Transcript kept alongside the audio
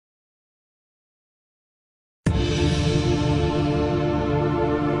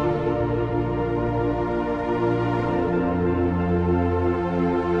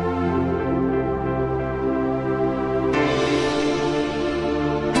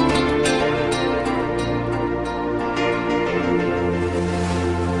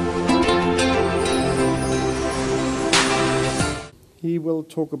will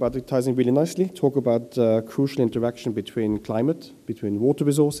talk about, it ties in really nicely, talk about crucial interaction between climate, between water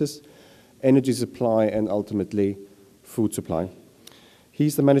resources, energy supply, and ultimately food supply.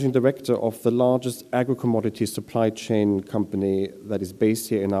 He's the managing director of the largest agro-commodity supply chain company that is based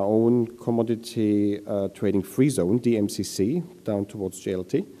here in our own commodity trading free zone, DMCC, down towards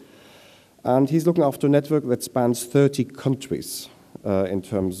JLT. And he's looking after a network that spans 30 countries in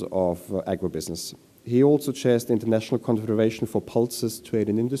terms of agribusiness. He also chairs the International Confederation for Pulses Trade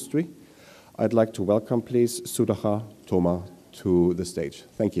and Industry. I'd like to welcome, please, Sudhakar Tomar to the stage.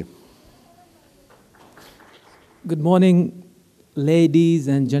 Thank you. Good morning, ladies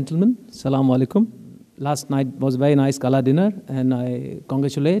and gentlemen. Assalamu alaikum. Last night was a very nice gala dinner, and I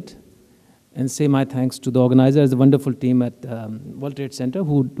congratulate and say my thanks to the organizers, the wonderful team at World Trade Center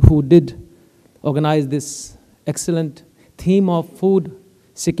who did organize this excellent theme of food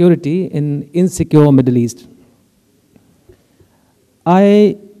security in insecure Middle East.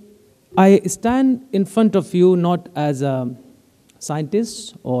 I stand in front of you not as a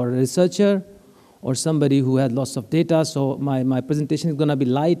scientist or a researcher or somebody who has lots of data, so my presentation is going to be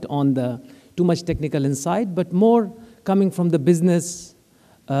light on the too much technical insight, but more coming from the business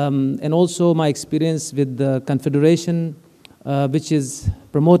and also my experience with the Confederation, which is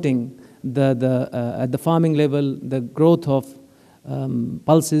promoting at the farming level the growth of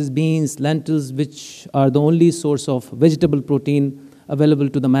pulses, beans, lentils, which are the only source of vegetable protein available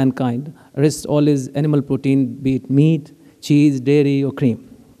to the mankind. Rest all is animal protein, be it meat, cheese, dairy, or cream.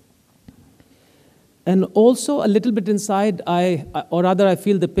 And also a little bit inside, I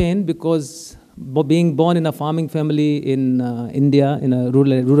feel the pain because being born in a farming family in India, in a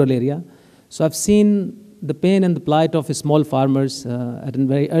rural area, so I've seen the pain and the plight of small farmers at a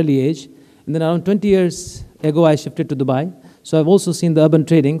very early age. And then around 20 years ago, I shifted to Dubai. So I've also seen the urban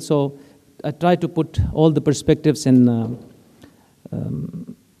trading. So I try to put all the perspectives in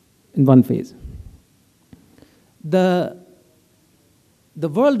one phase. The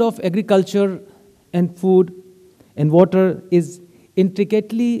world of agriculture and food and water is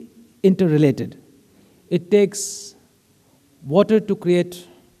intricately interrelated. It takes water to create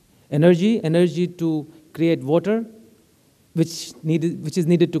energy, energy to create water, which is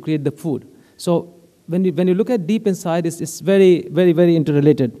needed to create the food. So when you look at deep inside, it's very, very, very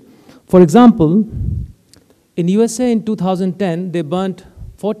interrelated. For example, in USA in 2010, they burnt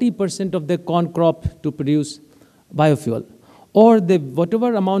 40% of their corn crop to produce biofuel. Or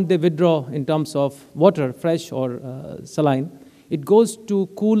whatever amount they withdraw in terms of water, fresh or saline, it goes to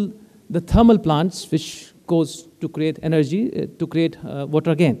cool the thermal plants, which goes to create energy, to create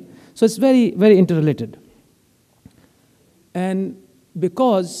water again. So it's very, very interrelated. And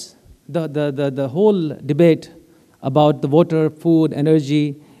because the whole debate about the water, food,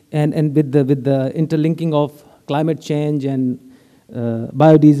 energy, and with the interlinking of climate change and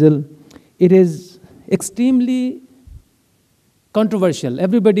biodiesel, it is extremely controversial.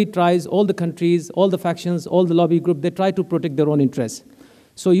 Everybody tries, all the countries, all the factions, all the lobby groups, they try to protect their own interests.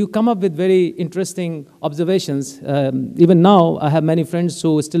 So you come up with very interesting observations. Even now, I have many friends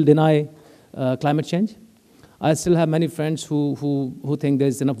who still deny climate change. I still have many friends who think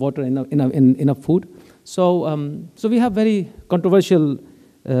there's enough water, enough food. So we have very controversial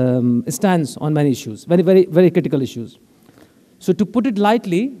stance on many issues, very, very, very critical issues. So to put it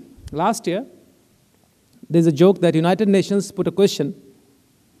lightly, last year, there's a joke that United Nations put a question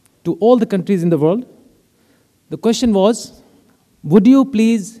to all the countries in the world. The question was, would you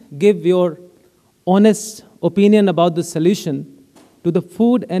please give your honest opinion about the solution to the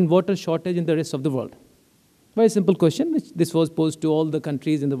food and water shortage in the rest of the world? Very simple question, which this was posed to all the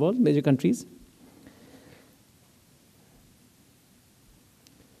countries in the world, major countries.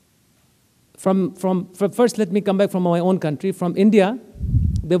 First, let me come back from my own country. From India,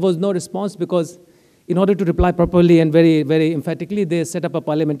 there was no response because in order to reply properly and very, very emphatically, they set up a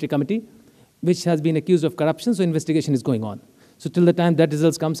parliamentary committee which has been accused of corruption, so investigation is going on. So till the time that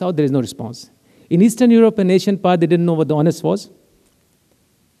results comes out, there is no response. In Eastern Europe and Asian part, they didn't know what the honest was.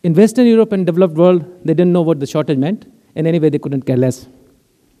 In Western Europe and developed world, they didn't know what the shortage meant, and anyway, they couldn't care less.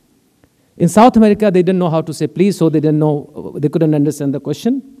 In South America, they didn't know how to say please, so they couldn't understand the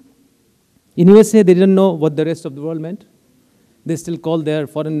question. In USA, they didn't know what the rest of the world meant. They still called their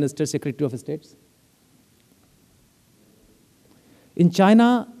foreign minister Secretary of States. In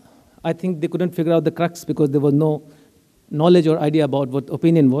China, I think they couldn't figure out the crux because there was no knowledge or idea about what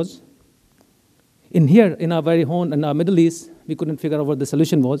opinion was. In our very own, in our Middle East, we couldn't figure out what the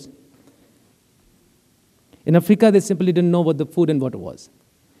solution was. In Africa, they simply didn't know what the food and water was.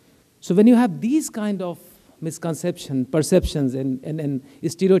 So when you have these kind of misconceptions, perceptions, and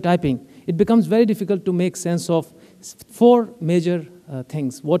stereotyping, it becomes very difficult to make sense of four major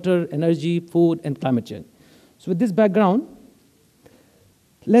things: water, energy, food, and climate change. So with this background,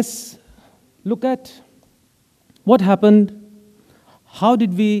 let's look at what happened, how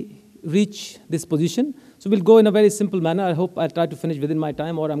did we reach this position. So we'll go in a very simple manner. I hope I'll try to finish within my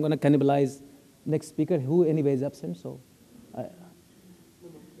time, or I'm going to cannibalize next speaker, who anyway is absent. So,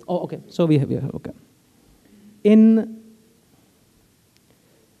 oh, okay. So we have, okay. In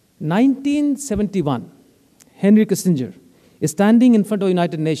 1971, Henry Kissinger is standing in front of the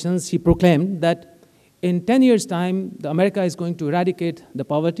United Nations. He proclaimed that in 10 years' time, America is going to eradicate the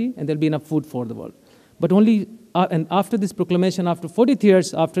poverty and there'll be enough food for the world. But only, and after this proclamation, after 40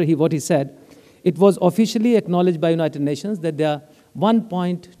 years after what he said, it was officially acknowledged by United Nations that there are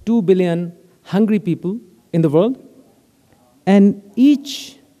 1.2 billion hungry people in the world. And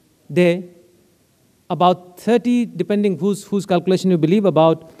each day, about 30, depending whose calculation you believe,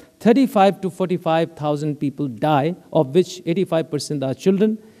 about 35 to 45,000 people die, of which 85% are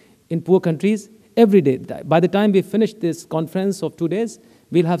children in poor countries. Every day die. By the time we finish this conference of 2 days,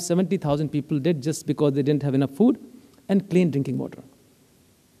 we'll have 70,000 people dead just because they didn't have enough food and clean drinking water.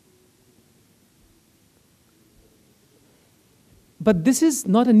 But this is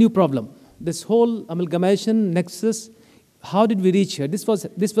not a new problem. This whole amalgamation, Nexus, how did we reach here? This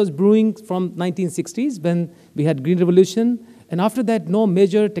was brewing from 1960s when we had Green Revolution, and after that, no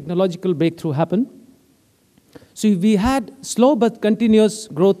major technological breakthrough happened. So we had slow but continuous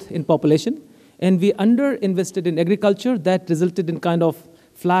growth in population, and we underinvested in agriculture. That resulted in kind of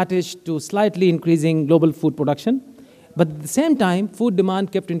flattish to slightly increasing global food production. But at the same time, food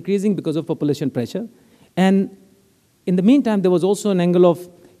demand kept increasing because of population pressure. And in the meantime, there was also an angle of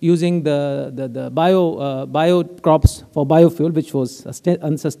using the bio crops for biofuel, which was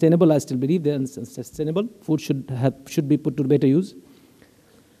unsustainable. I still believe they're unsustainable. Food should be put to better use.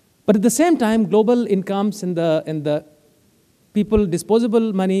 But at the same time, global incomes and the people,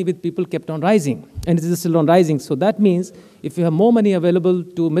 disposable money with people kept on rising, and it is still on rising. So that means if you have more money available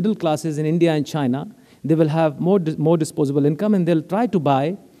to middle classes in India and China, they will have more disposable income, and they'll try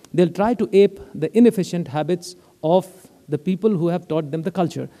to ape the inefficient habits of the people who have taught them the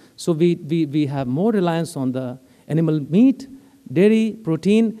culture. So we have more reliance on the animal meat, dairy,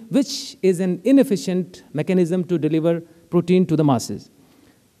 protein, which is an inefficient mechanism to deliver protein to the masses.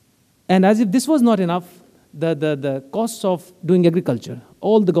 And as if this was not enough, the costs of doing agriculture,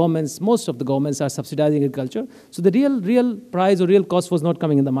 most of the governments are subsidizing agriculture. So the real price or real cost was not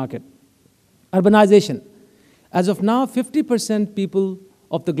coming in the market. Urbanization. As of now, 50% people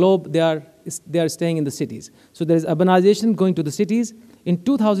of the globe, they are staying in the cities. So there is urbanization going to the cities. In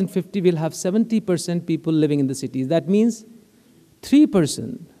 2050, we'll have 70% people living in the cities. That means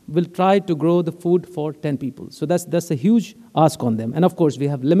 3% will try to grow the food for 10 people. So that's a huge ask on them. And of course, we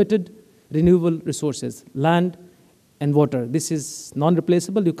have limited renewable resources, land and water. This is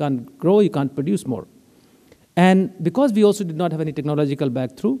non-replaceable. You can't grow, you can't produce more. And because we also did not have any technological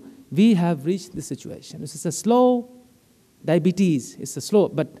breakthrough, we have reached this situation. This is a slow diabetes. It's a slow,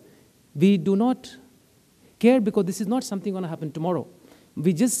 but we do not care because this is not something going to happen tomorrow.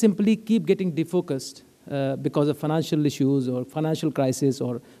 We just simply keep getting defocused because of financial issues or financial crisis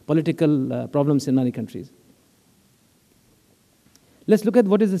or political problems in many countries. Let's look at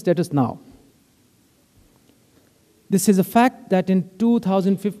what is the status now. This is a fact that in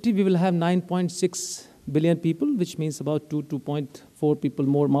 2050, we will have 9.6 billion people, which means about 2.4 people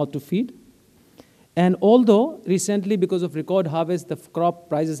more mouth to feed. And although recently, because of record harvest, the crop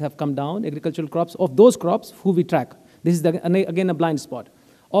prices have come down, agricultural crops, of those crops, who we track. This is, again, a blind spot.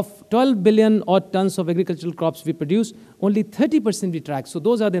 Of 12 billion odd tons of agricultural crops we produce, only 30% we track. So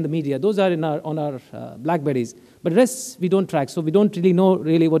those are in the media. Those are on our Blackberries. But the rest we don't track. So we don't really know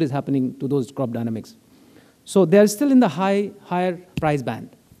what is happening to those crop dynamics. So they are still in the higher price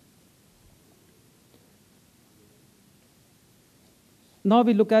band. Now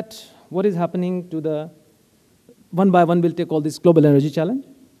we look at what is happening to the, one by one we'll take all this global energy challenge.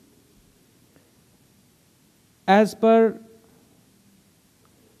 As per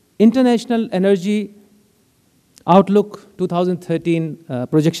International Energy Outlook 2013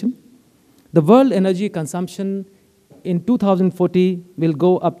 projection, the world energy consumption in 2040 will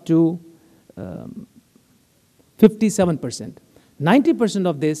go up to 57%. 90%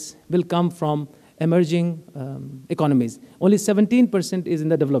 of this will come from emerging economies. Only 17% is in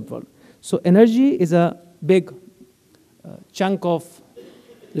the developed world. So energy is a big chunk of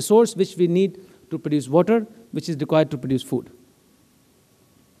resource which we need to produce water, which is required to produce food.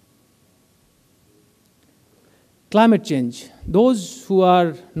 Climate change. Those who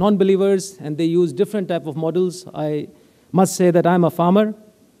are non-believers and they use different type of models, I must say that I'm a farmer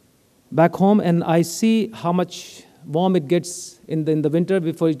back home and I see how much warm it gets in the winter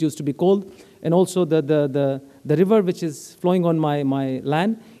before it used to be cold. And also the river which is flowing on my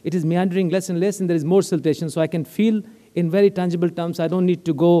land, it is meandering less and less, and there is more siltation. So I can feel in very tangible terms. I don't need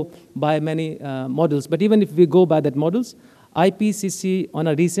to go by many models. But even if we go by that models, IPCC, on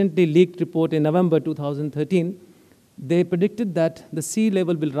a recently leaked report in November 2013, they predicted that the sea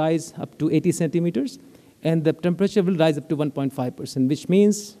level will rise up to 80 centimeters, and the temperature will rise up to 1.5%, which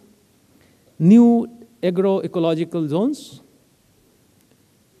means new agroecological zones.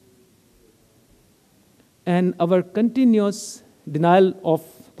 And our continuous denial of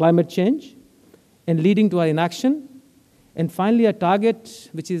climate change and leading to our inaction. And finally, a target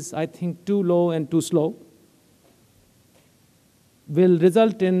which is, I think, too low and too slow will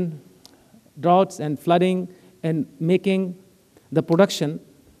result in droughts and flooding and making the production.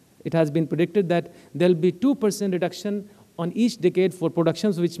 It has been predicted that there will be 2% reduction on each decade for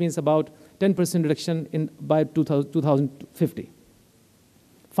productions, which means about 10% reduction by 2050.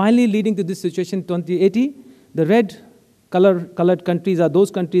 Finally, leading to this situation, 2080, the red colored countries are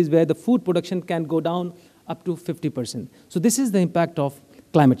those countries where the food production can go down up to 50%. So this is the impact of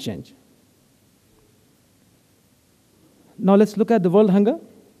climate change. Now let's look at the world hunger.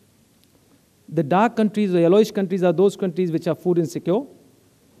 The dark countries, the yellowish countries, are those countries which are food insecure.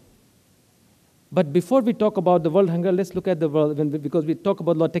 But before we talk about the world hunger, let's look at the world, because we talk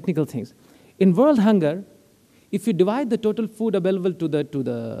about a lot of technical things. In world hunger, if you divide the total food available to the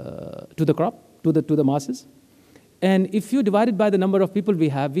masses, and if you divide it by the number of people we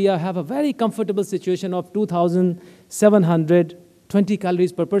have a very comfortable situation of 2,720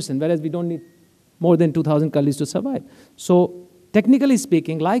 calories per person, whereas we don't need more than 2,000 calories to survive. So technically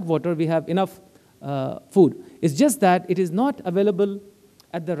speaking, like water, we have enough food. It's just that it is not available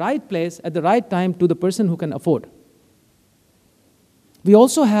at the right place, at the right time to the person who can afford. We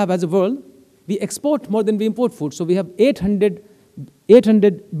also have, as a world, we export more than we import food. So we have $800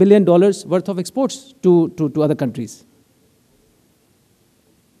 billion worth of exports to other countries.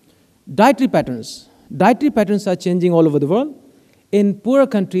 Dietary patterns. Dietary patterns are changing all over the world. In poorer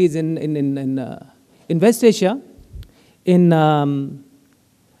countries, in West Asia, in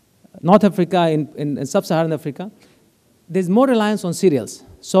North Africa, in Sub-Saharan Africa, there's more reliance on cereals.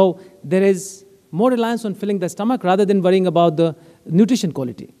 So there is more reliance on filling the stomach rather than worrying about the nutrition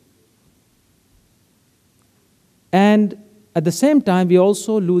quality. And at the same time, we're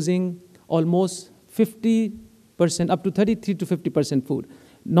also losing almost 50%, up to 33 to 50% food,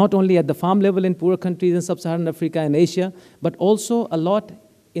 not only at the farm level in poorer countries in Sub-Saharan Africa and Asia, but also a lot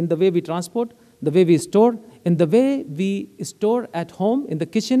in the way we transport, the way we store, in the way we store at home, in the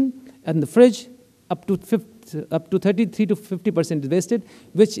kitchen and the fridge, up to 33 to 50% is wasted,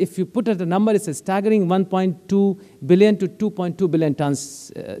 which if you put at a number, it's a staggering 1.2 billion to 2.2 billion tons,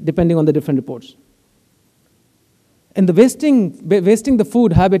 depending on the different reports. And the wasting the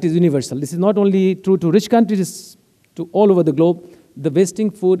food habit is universal. This is not only true to rich countries, it's to all over the globe. The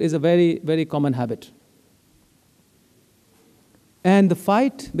wasting food is a very, very common habit. And the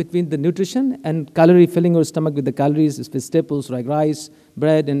fight between the nutrition and calorie filling your stomach with the calories with staples like rice,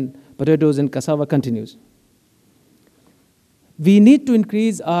 bread, and potatoes and cassava continues. We need to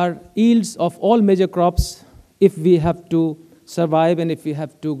increase our yields of all major crops if we have to survive and if we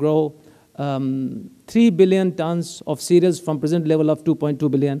have to grow 3 billion tons of cereals from present level of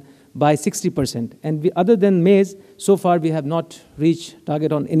 2.2 billion by 60%. And other than maize, so far we have not reached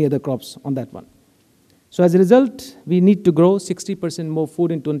target on any other crops on that one. So as a result, we need to grow 60% more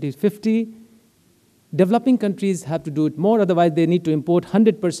food in 2050. Developing countries have to do it more, otherwise they need to import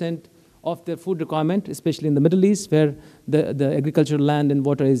 100% of their food requirement, especially in the Middle East, where the agricultural land and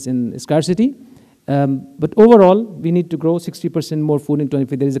water is in scarcity. But overall, we need to grow 60% more food in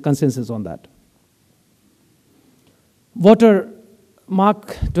 2050. There is a consensus on that. Water,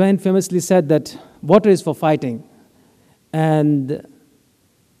 Mark Twain famously said that water is for fighting. And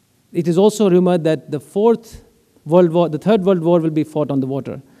it is also rumored that the third World War will be fought on the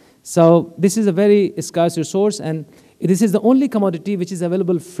water. So this is a very scarce resource, and this is the only commodity which is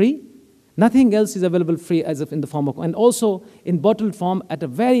available free. Nothing else is available free as of in the form of, and also in bottled form at a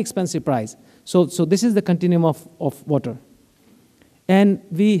very expensive price. So this is the continuum of water. And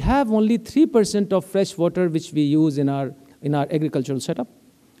we have only 3% of fresh water which we use in our agricultural setup,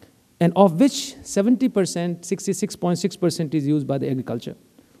 and of which 70%, 66.6% is used by the agriculture.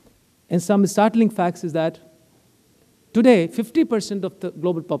 And some startling facts is that today 50% of the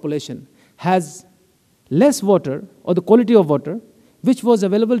global population has less water, or the quality of water, which was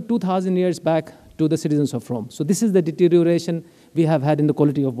available 2,000 years back to the citizens of Rome. So this is the deterioration we have had in the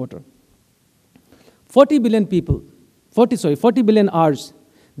quality of water. 40 billion hours.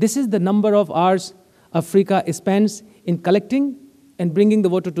 This is the number of hours Africa spends in collecting and bringing the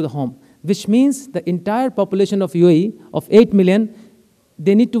water to the home, which means the entire population of UAE of 8 million,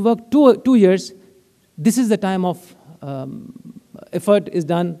 they need to work 2 years. This is the time of effort is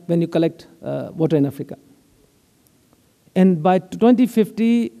done when you collect water in Africa. And by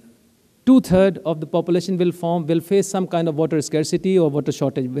 2050, 2/3 of the population will face some kind of water scarcity or water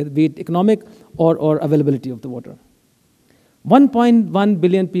shortage, be it economic or availability of the water. 1.1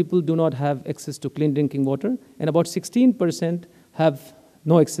 billion people do not have access to clean drinking water, and about 16% have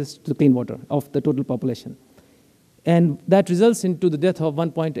no access to clean water of the total population. And that results into the death of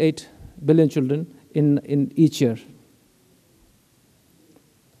 1.8 billion children in each year.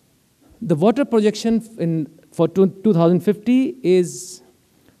 The water projection for 2050 is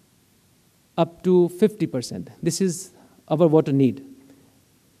up to 50%. This is our water need.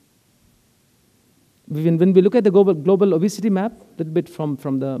 When we look at the global obesity map, a little bit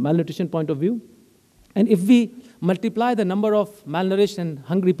from the malnutrition point of view, and if we multiply the number of malnourished and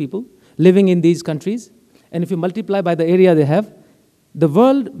hungry people living in these countries, and if you multiply by the area they have, the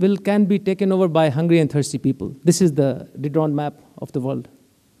world can be taken over by hungry and thirsty people. This is the redrawn map of the world.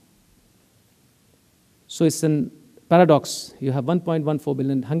 So it's a paradox. You have 1.14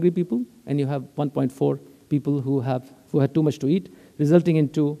 billion hungry people, and you have 1.4 people who had too much to eat, resulting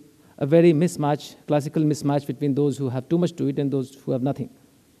into a very classical mismatch between those who have too much to eat and those who have nothing.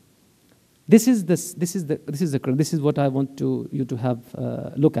 This is what I want you to have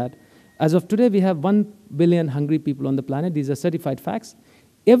look at. As of today, we have 1 billion hungry people on the planet. These are certified facts.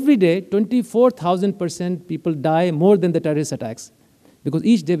 Every day, 24,000% people die more than the terrorist attacks, because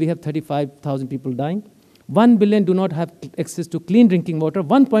each day we have 35,000 people dying. 1 billion do not have access to clean drinking water.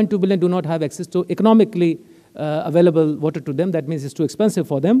 1.2 billion do not have access to economically available water to them. That means it's too expensive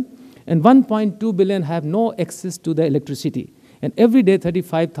for them. And 1.2 billion have no access to the electricity. And every day,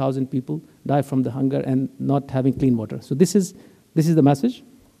 35,000 people die from the hunger and not having clean water. So this is the message.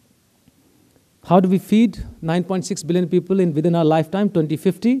 How do we feed 9.6 billion people within our lifetime,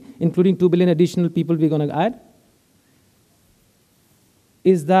 2050, including 2 billion additional people we're going to add?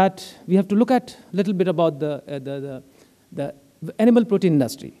 Is that we have to look at a little bit about the animal protein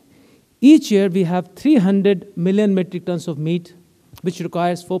industry. Each year, we have 300 million metric tons of meat, which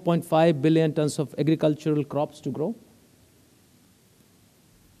requires 4.5 billion tons of agricultural crops to grow.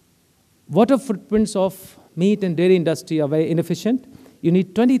 Water footprints of meat and dairy industry are very inefficient. You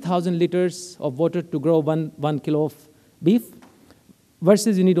need 20,000 liters of water to grow one kilo of beef,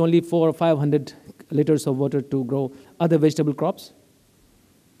 versus you need only 400 or 500 liters of water to grow other vegetable crops.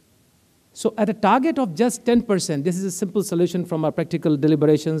 So at a target of just 10%, this is a simple solution from our practical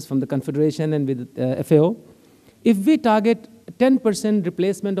deliberations from the Confederation and with FAO. If we target 10%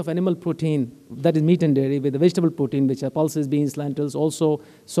 replacement of animal protein, that is meat and dairy, with the vegetable protein, which are pulses, beans, lentils, also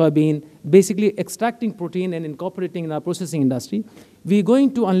soybean, basically extracting protein and incorporating in our processing industry, we're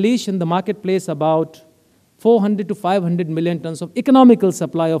going to unleash in the marketplace about 400 to 500 million tons of economical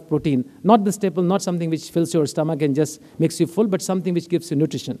supply of protein, not the staple, not something which fills your stomach and just makes you full, but something which gives you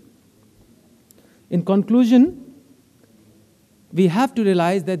nutrition. In conclusion, we have to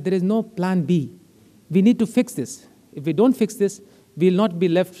realize that there is no plan B. We need to fix this. If we don't fix this, we will not be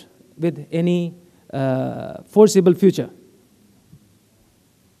left with any foreseeable future.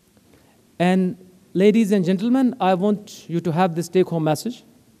 And ladies and gentlemen, I want you to have this take-home message,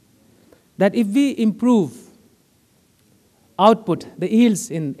 that if we improve output, the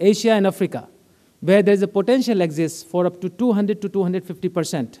yields in Asia and Africa, where there is a potential exists for up to 200 to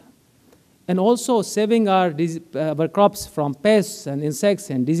 250%, and also saving our crops from pests and insects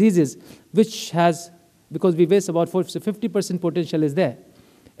and diseases, because we waste about 50% potential is there.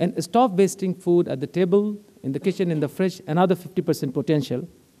 And stop wasting food at the table, in the kitchen, in the fridge, another 50% potential.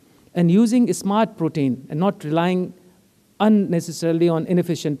 And using smart protein and not relying unnecessarily on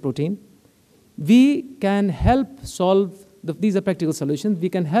inefficient protein, we can help solve, these are practical solutions, we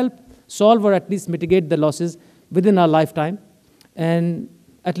can help solve or at least mitigate the losses within our lifetime, and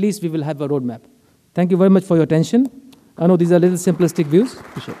at least we will have a roadmap. Thank you very much for your attention. I know these are little simplistic views.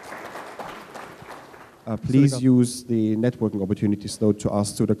 Appreciate it. Please use the networking opportunities, though, to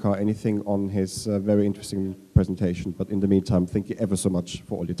ask Sudhakar anything on his very interesting presentation. But in the meantime, thank you ever so much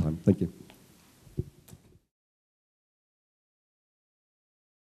for all your time. Thank you.